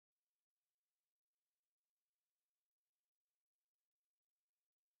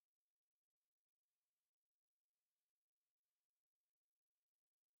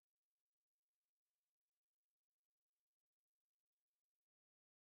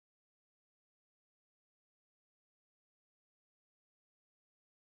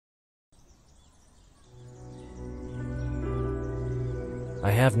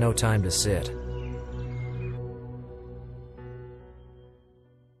I have no time to sit.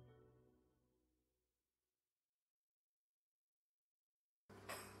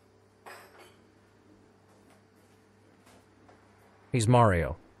 He's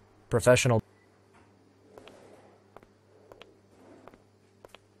Mario, professional.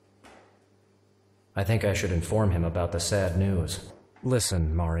 I think I should inform him about the sad news.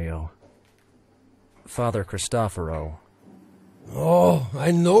 Listen, Mario. Father Cristoforo. Oh,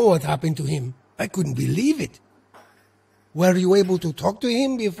 I know what happened to him. I couldn't believe it. Were you able to talk to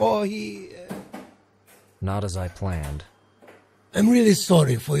him before he... Not as I planned. I'm really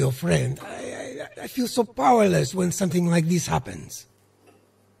sorry for your friend. I feel so powerless when something like this happens.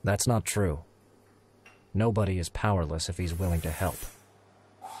 That's not true. Nobody is powerless if he's willing to help.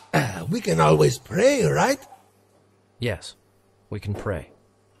 We can always pray, right? Yes, we can pray.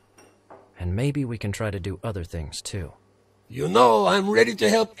 And maybe we can try to do other things, too. You know, I'm ready to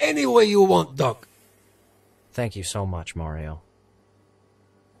help any way you want, Doc. Thank you so much, Mario.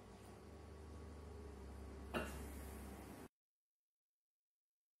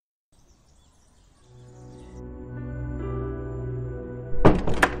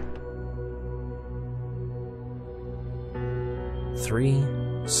 Three,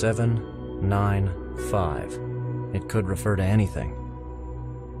 7, 9, 5. It could refer to anything.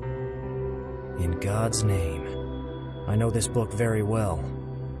 In God's name. I know this book very well.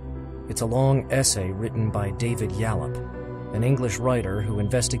 It's a long essay written by David Yallop, an English writer who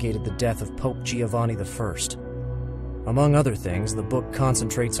investigated the death of Pope Giovanni I. Among other things, the book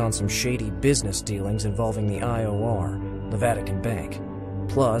concentrates on some shady business dealings involving the IOR, the Vatican Bank,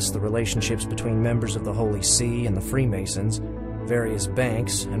 plus the relationships between members of the Holy See and the Freemasons, various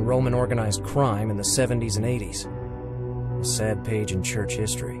banks, and Roman organized crime in the 70s and 80s. A sad page in church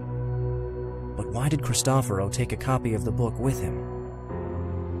history. But why did Cristoforo take a copy of the book with him?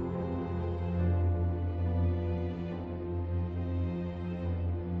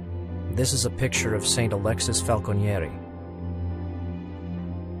 This is a picture of Saint Alexis Falconieri.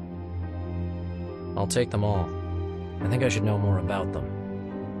 I'll take them all. I think I should know more about them.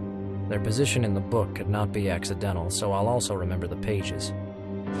 Their position in the book could not be accidental, so I'll also remember the pages.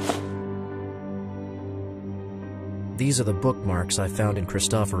 These are the bookmarks I found in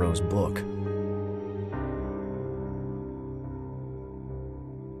Cristoforo's book.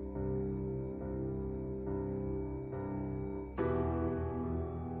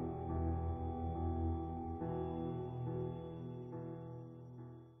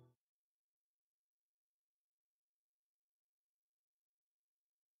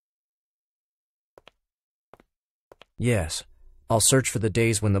 Yes, I'll search for the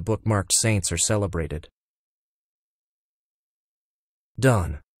days when the bookmarked saints are celebrated.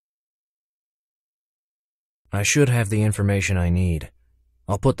 Done. I should have the information I need.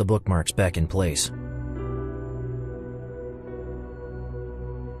 I'll put the bookmarks back in place.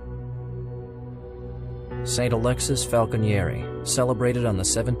 Saint Alexis Falconieri, celebrated on the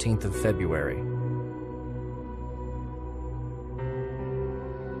 17th of February.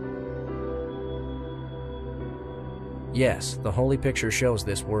 Yes, the Holy Picture shows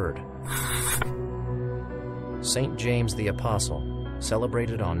this word. Saint James the Apostle,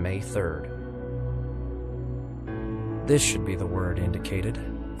 celebrated on May 3rd. This should be the word indicated.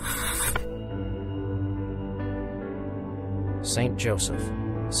 Saint Joseph,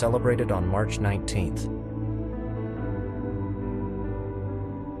 celebrated on March 19th.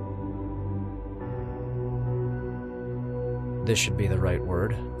 This should be the right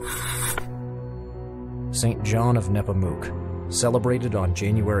word. Saint John of Nepomuc, celebrated on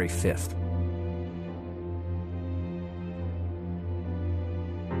January 5th.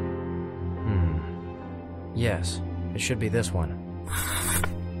 Yes, it should be this one.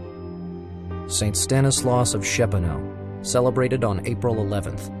 Saint Stanislaus of Szczepano, celebrated on April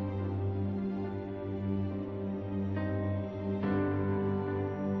 11th.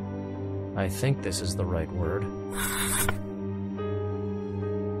 I think this is the right word.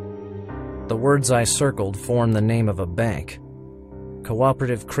 The words I circled form the name of a bank.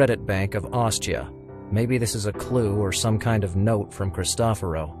 Cooperative Credit Bank of Ostia. Maybe this is a clue or some kind of note from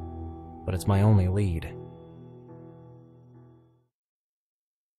Cristoforo, but it's my only lead.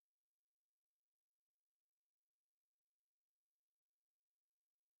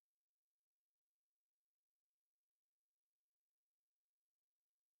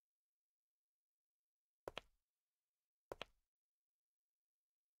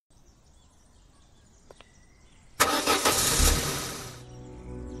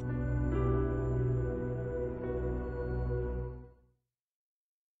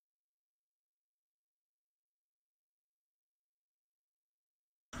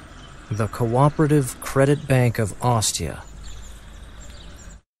 The Cooperative Credit Bank of Ostia.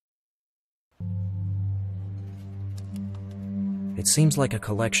 It seems like a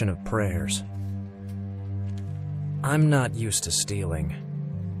collection of prayers. I'm not used to stealing.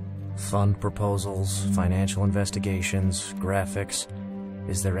 Fund proposals, financial investigations, graphics.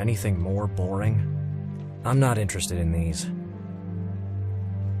 Is there anything more boring? I'm not interested in these.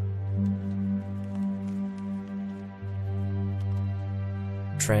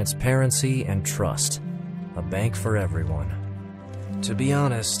 Transparency and trust. A bank for everyone. To be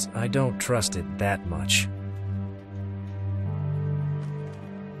honest, I don't trust it that much.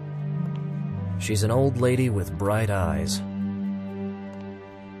 She's an old lady with bright eyes.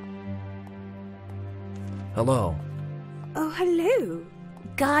 Hello. Oh, hello.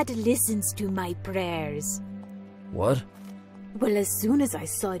 God listens to my prayers. What? Well, as soon as I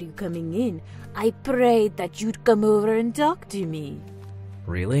saw you coming in, I prayed that you'd come over and talk to me.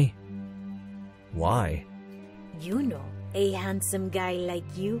 Really? Why? You know, a handsome guy like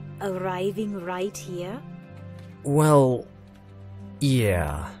you arriving right here? Well,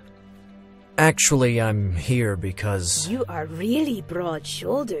 yeah. Actually, I'm here because... You are really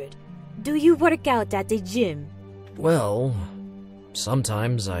broad-shouldered. Do you work out at the gym? Well,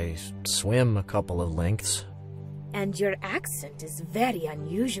 sometimes I swim a couple of lengths. And your accent is very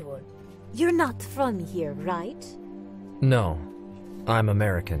unusual. You're not from here, right? No, I'm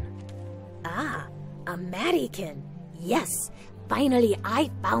American. Ah, American. Yes, finally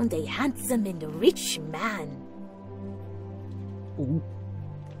I found a handsome and rich man.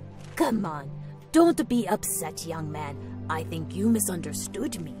 Come on, don't be upset, young man. I think you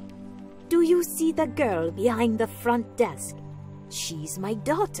misunderstood me. Do you see the girl behind the front desk? She's my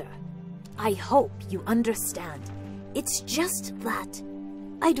daughter. I hope you understand. It's just that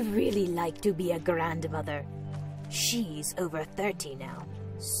I'd really like to be a grandmother. She's over 30 now,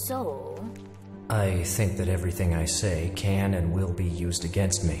 so... I think that everything I say can and will be used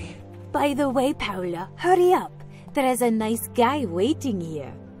against me. By the way, Paula, hurry up. There is a nice guy waiting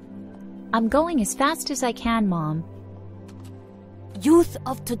here. I'm going as fast as I can, Mom. Youth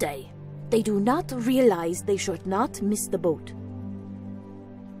of today. They do not realize they should not miss the boat.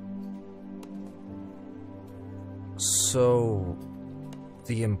 So...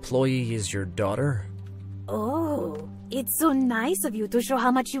 the employee is your daughter? Oh, it's so nice of you to show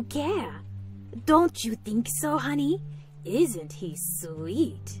how much you care. Don't you think so, honey? Isn't he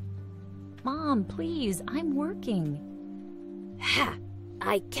sweet? Mom, please, I'm working. Ha!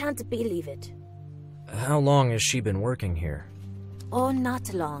 I can't believe it. How long has she been working here? Oh,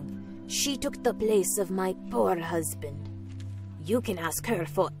 not long. She took the place of my poor husband. You can ask her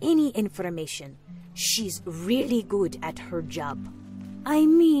for any information. She's really good at her job. I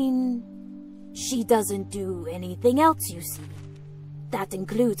mean, she doesn't do anything else, you see. That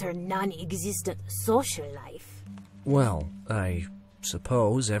includes her non-existent social life. Well, I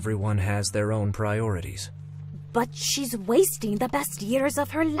suppose everyone has their own priorities. But she's wasting the best years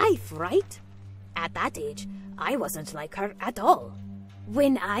of her life, right? At that age, I wasn't like her at all.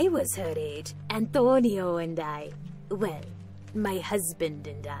 When I was her age, Antonio and I, well, my husband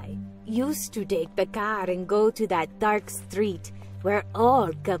and I, used to take the car and go to that dark street where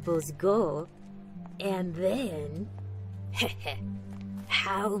all couples go. And then...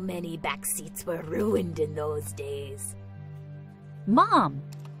 how many backseats were ruined in those days? Mom!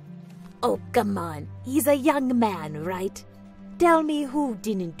 Oh, come on. He's a young man, right? Tell me who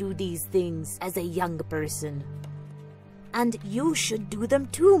didn't do these things as a young person. And you should do them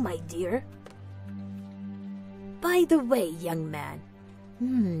too, my dear. By the way, young man,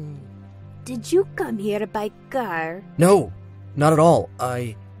 did you come here by car? No, not at all.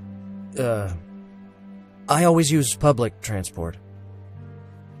 I always use public transport.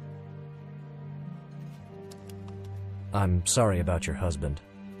 I'm sorry about your husband.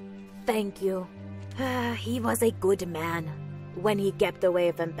 Thank you. He was a good man. When he kept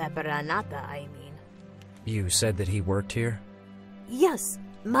away from Peperanata, I mean. You said that he worked here? Yes,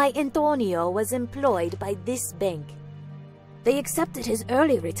 my Antonio was employed by this bank. They accepted his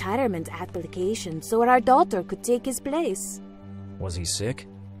early retirement application so our daughter could take his place. Was he sick?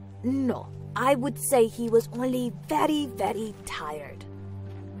 No, I would say he was only very, very tired.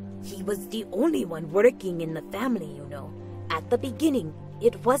 He was the only one working in the family, you know. At the beginning,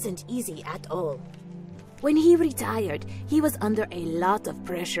 it wasn't easy at all. When he retired, he was under a lot of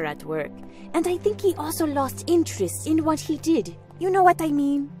pressure at work, and I think he also lost interest in what he did. You know what I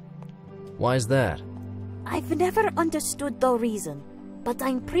mean? Why's that? I've never understood the reason, but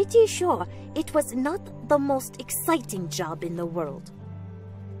I'm pretty sure it was not the most exciting job in the world.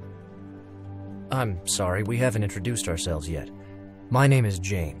 I'm sorry, we haven't introduced ourselves yet. My name is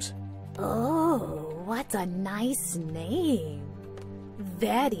James. Oh, what a nice name.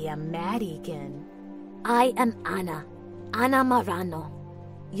 Very American. I am Anna. Anna Marano.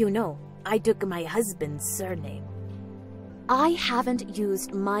 You know, I took my husband's surname. I haven't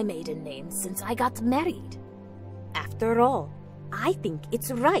used my maiden name since I got married. After all, I think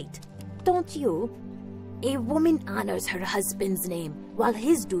it's right, don't you? A woman honors her husband's name while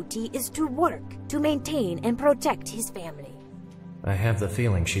his duty is to work to maintain and protect his family. I have the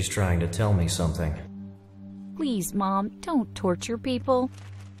feeling she's trying to tell me something. Please, Mom, don't torture people.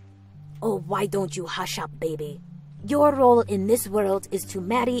 Oh, why don't you hush up, baby? Your role in this world is to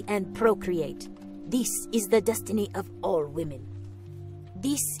marry and procreate. This is the destiny of all women.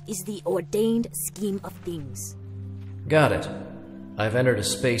 This is the ordained scheme of things. Got it. I've entered a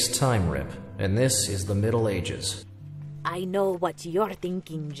space-time rip, and this is the Middle Ages. I know what you're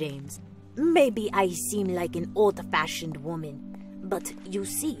thinking, James. Maybe I seem like an old-fashioned woman. But you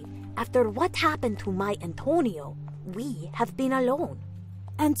see, after what happened to my Antonio, we have been alone.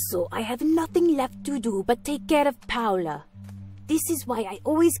 And so I have nothing left to do but take care of Paula. This is why I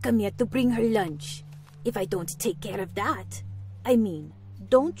always come here to bring her lunch. If I don't take care of that, I mean,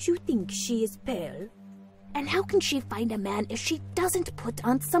 don't you think she is pale? And how can she find a man if she doesn't put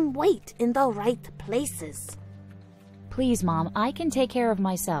on some weight in the right places? Please, Mom, I can take care of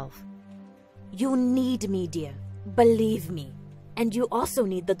myself. You need me, dear. Believe me. And you also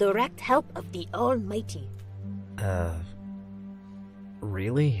need the direct help of the Almighty.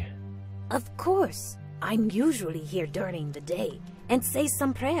 Really? Of course. I'm usually here during the day and say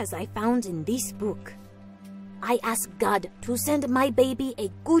some prayers I found in this book. I ask God to send my baby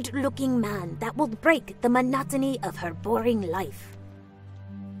a good-looking man that will break the monotony of her boring life.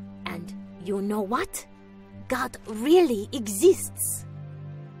 And you know what? God really exists.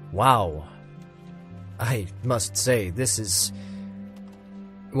 Wow. I must say, this is,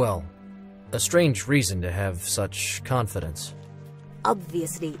 well, a strange reason to have such confidence.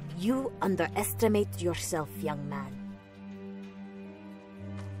 Obviously, you underestimate yourself, young man.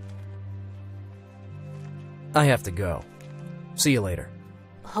 I have to go. See you later.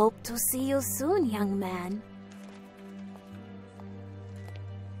 Hope to see you soon, young man.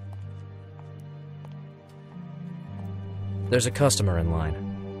 There's a customer in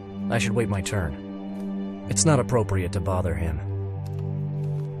line. I should wait my turn. It's not appropriate to bother him.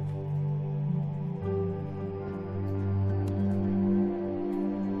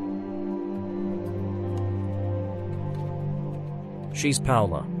 She's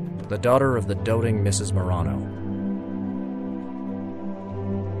Paula, the daughter of the doting Mrs. Morano.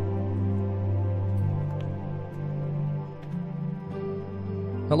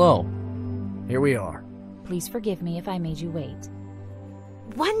 Hello. Here we are. Please forgive me if I made you wait.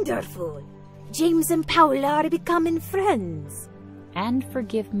 Wonderful! James and Paula are becoming friends. And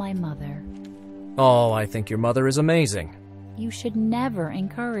forgive my mother. Oh, I think your mother is amazing. You should never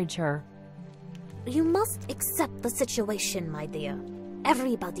encourage her. You must accept the situation, my dear.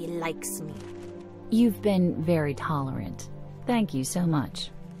 Everybody likes me. You've been very tolerant. Thank you so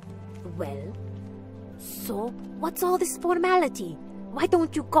much. Well, so what's all this formality? Why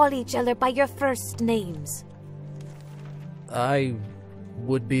don't you call each other by your first names? I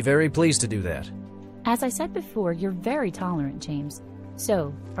would be very pleased to do that. As I said before, you're very tolerant, James.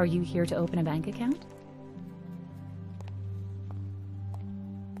 So, are you here to open a bank account?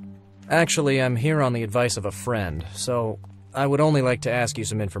 Actually, I'm here on the advice of a friend, so I would only like to ask you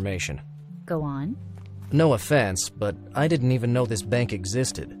some information. Go on. No offense, but I didn't even know this bank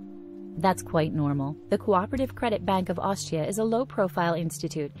existed. That's quite normal. The Cooperative Credit Bank of Austria is a low-profile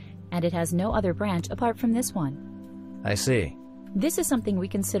institute, and it has no other branch apart from this one. I see. This is something we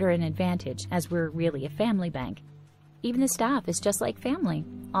consider an advantage, as we're really a family bank. Even the staff is just like family.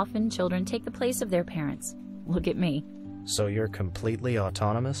 Often children take the place of their parents. Look at me. So you're completely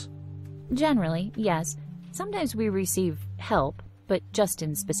autonomous? Generally, yes. Sometimes we receive help, but just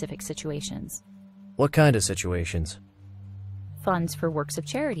in specific situations. What kind of situations? Funds for works of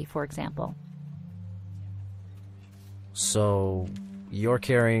charity, for example. So, you're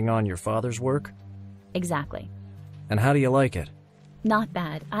carrying on your father's work? Exactly. And how do you like it? Not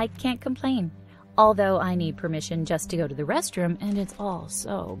bad. I can't complain. Although I need permission just to go to the restroom, and it's all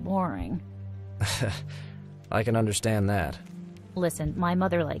so boring. I can understand that. Listen, my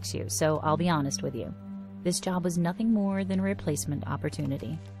mother likes you, so I'll be honest with you. This job was nothing more than a replacement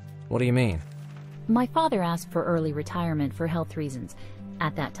opportunity. What do you mean? My father asked for early retirement for health reasons.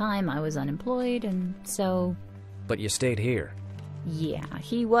 At that time, I was unemployed, and so... But you stayed here. Yeah,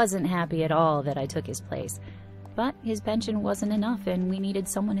 he wasn't happy at all that I took his place. But his pension wasn't enough, and we needed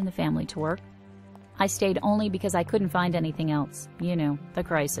someone in the family to work. I stayed only because I couldn't find anything else. You know, the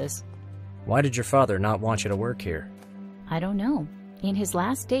crisis. Why did your father not want you to work here? I don't know. In his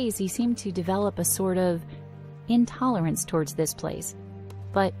last days, he seemed to develop a sort of intolerance towards this place.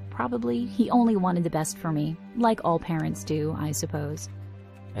 But probably he only wanted the best for me, like all parents do, I suppose.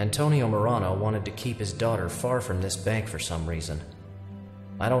 Antonio Morano wanted to keep his daughter far from this bank for some reason.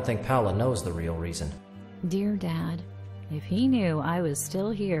 I don't think Paula knows the real reason. Dear Dad, if he knew I was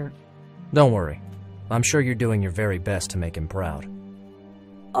still here... Don't worry. I'm sure you're doing your very best to make him proud.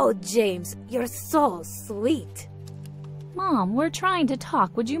 Oh, James, you're so sweet. Mom, we're trying to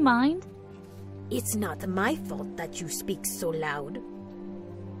talk. Would you mind? It's not my fault that you speak so loud.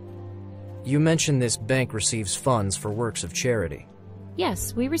 You mentioned this bank receives funds for works of charity.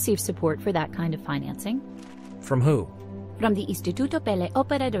 Yes, we receive support for that kind of financing. From who? From the Istituto per le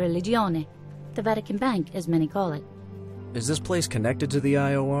Opere de Religione, the Vatican Bank, as many call it. Is this place connected to the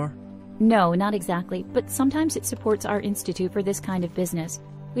IOR? No, not exactly, but sometimes it supports our institute for this kind of business.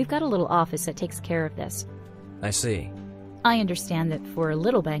 We've got a little office that takes care of this. I see. I understand that for a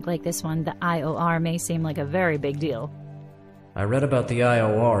little bank like this one, the IOR may seem like a very big deal. I read about the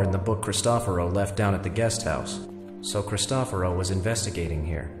IOR in the book Cristoforo left down at the guest house. So Cristoforo was investigating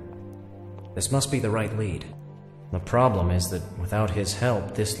here. This must be the right lead. The problem is that without his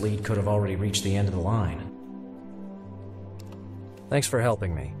help, this lead could have already reached the end of the line. Thanks for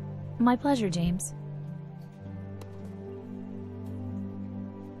helping me. My pleasure, James.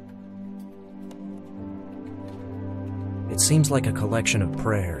 It seems like a collection of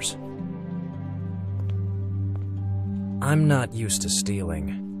prayers. I'm not used to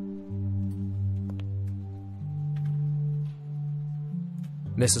stealing.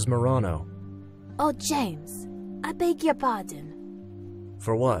 Mrs. Morano. Oh, James, I beg your pardon.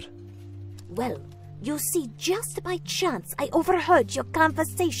 For what? Well, you see, just by chance, I overheard your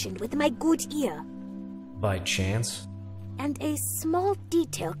conversation with my good ear. By chance? And a small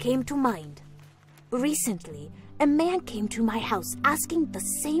detail came to mind. Recently, a man came to my house asking the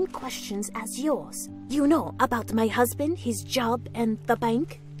same questions as yours. You know, about my husband, his job, and the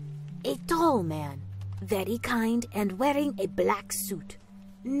bank? A tall man, very kind and wearing a black suit.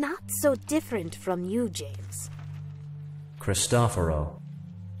 Not so different from you, James. Cristoforo.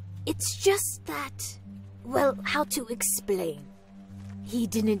 It's just that... well, how to explain? He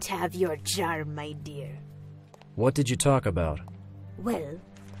didn't have your charm, my dear. What did you talk about? Well,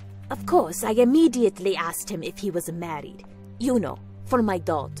 of course, I immediately asked him if he was married. You know, for my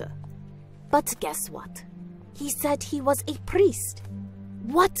daughter. But guess what? He said he was a priest.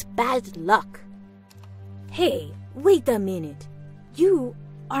 What bad luck! Hey, wait a minute. You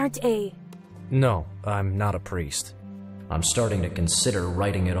aren't a... No, I'm not a priest. I'm starting to consider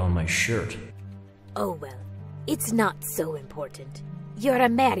writing it on my shirt. Oh well, it's not so important. You're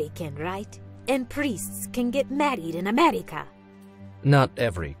American, right? And priests can get married in America. Not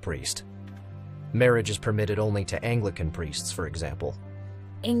every priest. Marriage is permitted only to Anglican priests, for example.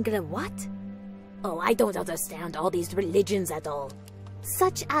 What? Oh, I don't understand all these religions at all.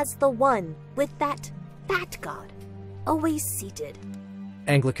 Such as the one with that fat god, always seated.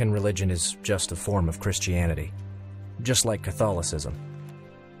 Anglican religion is just a form of Christianity, just like Catholicism.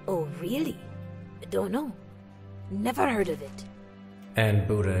 Oh, really? Don't know. Never heard of it. And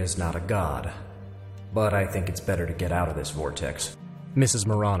Buddha is not a god. But I think it's better to get out of this vortex. Mrs.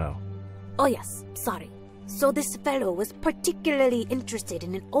 Morano. Oh yes, sorry. So this fellow was particularly interested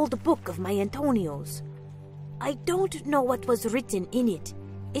in an old book of my Antonio's. I don't know what was written in it.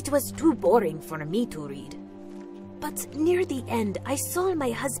 It was too boring for me to read. But near the end, I saw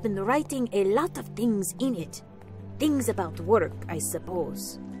my husband writing a lot of things in it. Things about work, I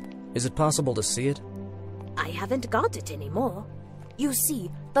suppose. Is it possible to see it? I haven't got it anymore. You see,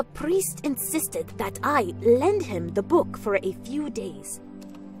 the priest insisted that I lend him the book for a few days.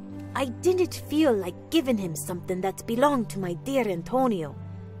 I didn't feel like giving him something that belonged to my dear Antonio,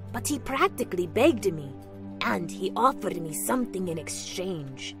 but he practically begged me, and he offered me something in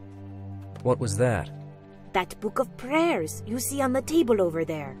exchange. What was that? That book of prayers you see on the table over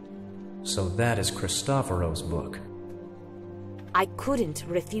there. So that is Cristoforo's book. I couldn't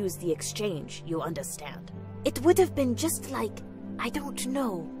refuse the exchange, you understand. It would have been just like, I don't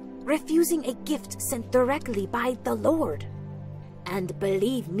know, refusing a gift sent directly by the Lord. And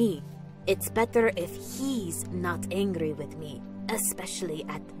believe me, it's better if he's not angry with me, especially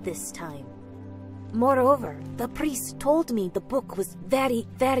at this time. Moreover, the priest told me the book was very,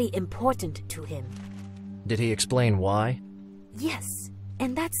 very important to him. Did he explain why? Yes,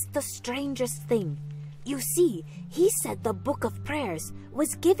 and that's the strangest thing. You see, he said the Book of Prayers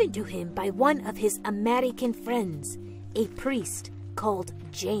was given to him by one of his American friends, a priest called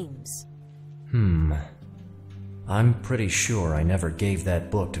James. I'm pretty sure I never gave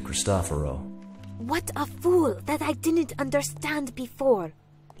that book to Cristoforo. What a fool that I didn't understand before.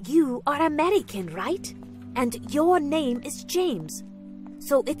 You are American, right? And your name is James.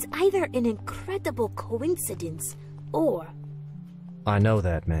 So it's either an incredible coincidence or... I know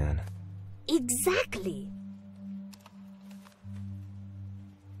that man. Exactly.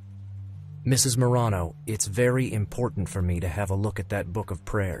 Mrs. Morano, it's very important for me to have a look at that book of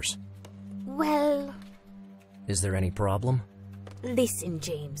prayers. Well... Is there any problem? Listen,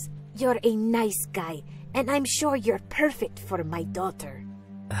 James. You're a nice guy, and I'm sure you're perfect for my daughter.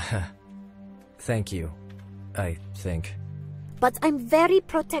 Thank you, I think. But I'm very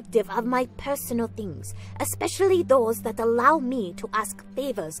protective of my personal things, especially those that allow me to ask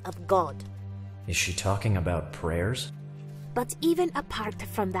favors of God. Is she talking about prayers? But even apart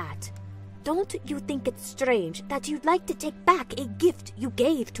from that, don't you think it's strange that you'd like to take back a gift you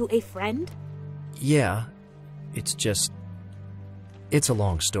gave to a friend? Yeah, it's just... It's a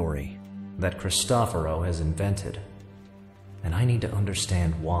long story that Cristoforo has invented, and I need to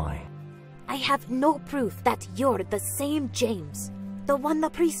understand why. I have no proof that you're the same James, the one the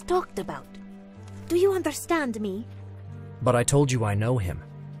priest talked about. Do you understand me? But I told you I know him.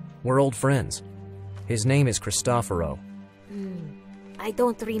 We're old friends. His name is Cristoforo. I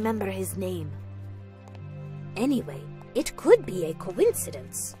don't remember his name. Anyway, it could be a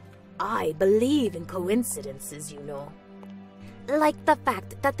coincidence. I believe in coincidences, you know. Like the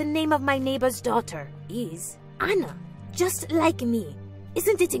fact that the name of my neighbor's daughter is Anna, just like me.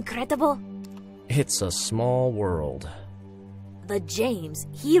 Isn't it incredible? It's a small world. The James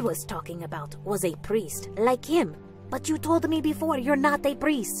he was talking about was a priest, like him. But you told me before you're not a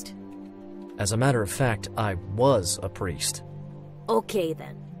priest. As a matter of fact, I was a priest. Okay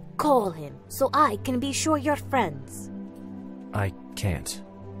then. Call him, so I can be sure you're friends. I can't.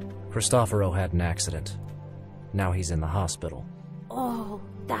 Cristoforo had an accident. Now he's in the hospital. Oh,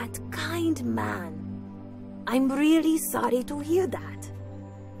 that kind man. I'm really sorry to hear that.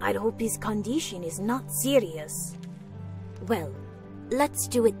 I hope his condition is not serious. Well, let's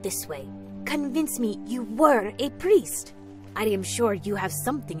do it this way. Convince me you were a priest. I am sure you have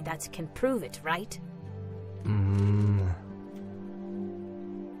something that can prove it, right?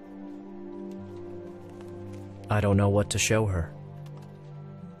 I don't know what to show her.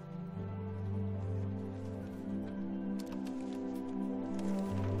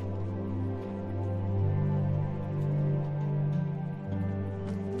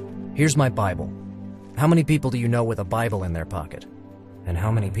 Here's my Bible. How many people do you know with a Bible in their pocket? And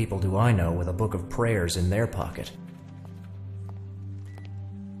how many people do I know with a book of prayers in their pocket?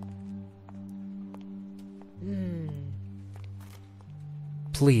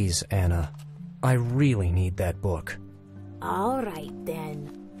 Please, Anna. I really need that book. All right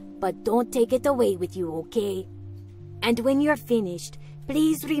then. But don't take it away with you, okay? And when you're finished,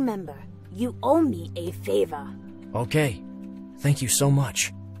 please remember, you owe me a favor. Okay. Thank you so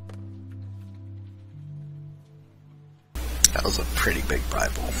much. That was a pretty big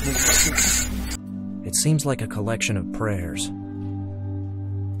Bible. It seems like a collection of prayers.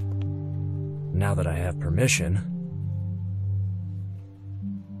 Now that I have permission...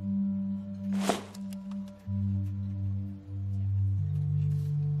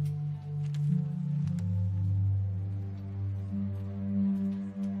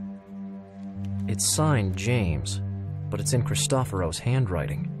 It's signed James, but it's in Cristoforo's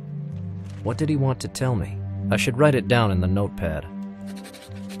handwriting. What did he want to tell me? I should write it down in the notepad.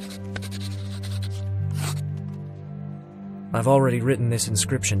 I've already written this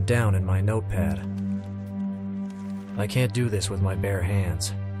inscription down in my notepad. I can't do this with my bare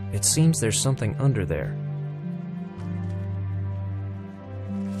hands. It seems there's something under there.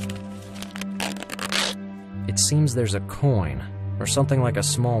 It seems there's a coin, or something like a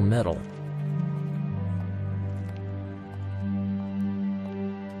small medal.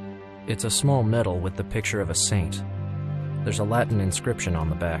 It's a small medal with the picture of a saint. There's a Latin inscription on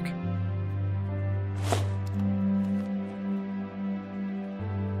the back.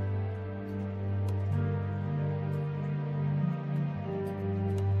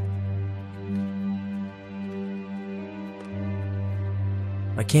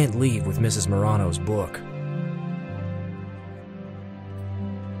 I can't leave with Mrs. Morano's book.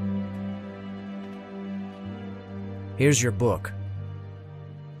 Here's your book.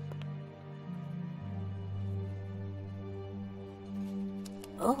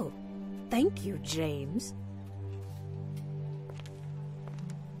 Oh, thank you, James.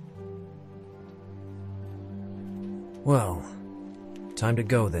 Well, time to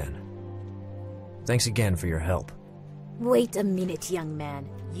go then. Thanks again for your help. Wait a minute, young man.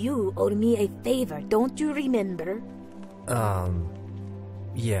 You owe me a favor, don't you remember?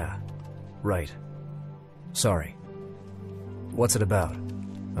 Yeah. Right. Sorry. What's it about?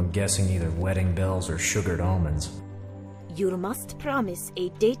 I'm guessing either wedding bells or sugared almonds. You must promise a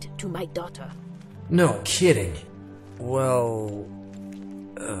date to my daughter. No kidding. Well...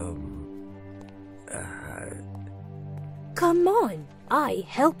 Come on, I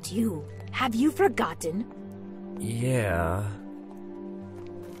helped you. Have you forgotten? Yeah...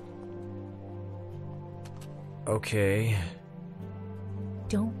 Okay...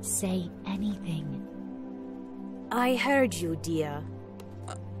 Don't say anything. I heard you, dear.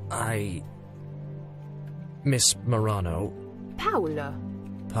 Miss Morano... Paola.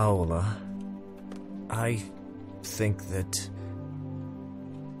 Paola... I think that...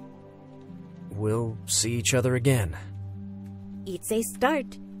 we'll see each other again. It's a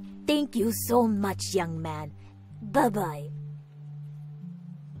start. Thank you so much, young man. Bye-bye.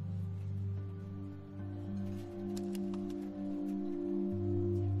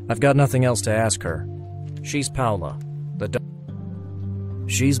 I've got nothing else to ask her. She's Paola.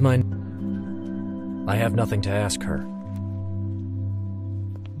 She's my... I have nothing to ask her.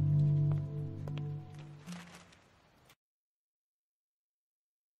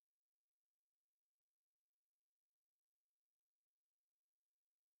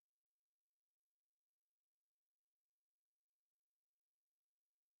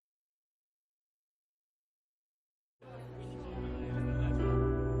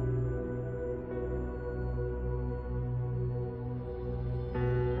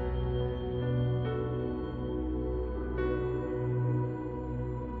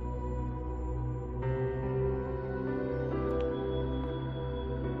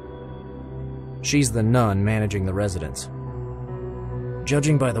 She's the nun managing the residence.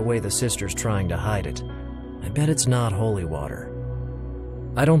 Judging by the way the sister's trying to hide it, I bet it's not holy water.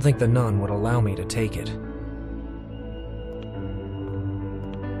 I don't think the nun would allow me to take it.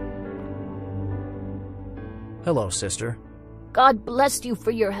 Hello, sister. God bless you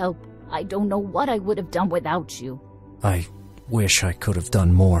for your help. I don't know what I would have done without you. I wish I could have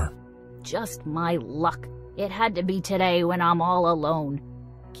done more. Just my luck. It had to be today when I'm all alone.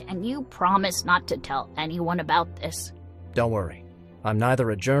 Can you promise not to tell anyone about this? Don't worry. I'm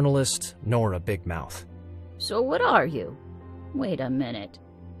neither a journalist nor a big mouth. So what are you? Wait a minute.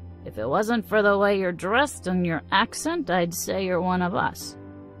 If it wasn't for the way you're dressed and your accent, I'd say you're one of us.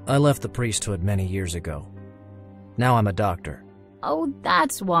 I left the priesthood many years ago. Now I'm a doctor. Oh,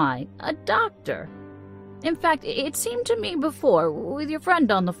 that's why. A doctor. In fact, it seemed to me before, with your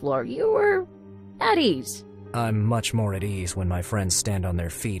friend on the floor, you were at ease. I'm much more at ease when my friends stand on their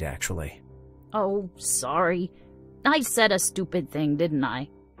feet, actually. Oh, sorry. I said a stupid thing, didn't I?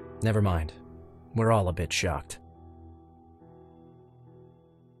 Never mind. We're all a bit shocked.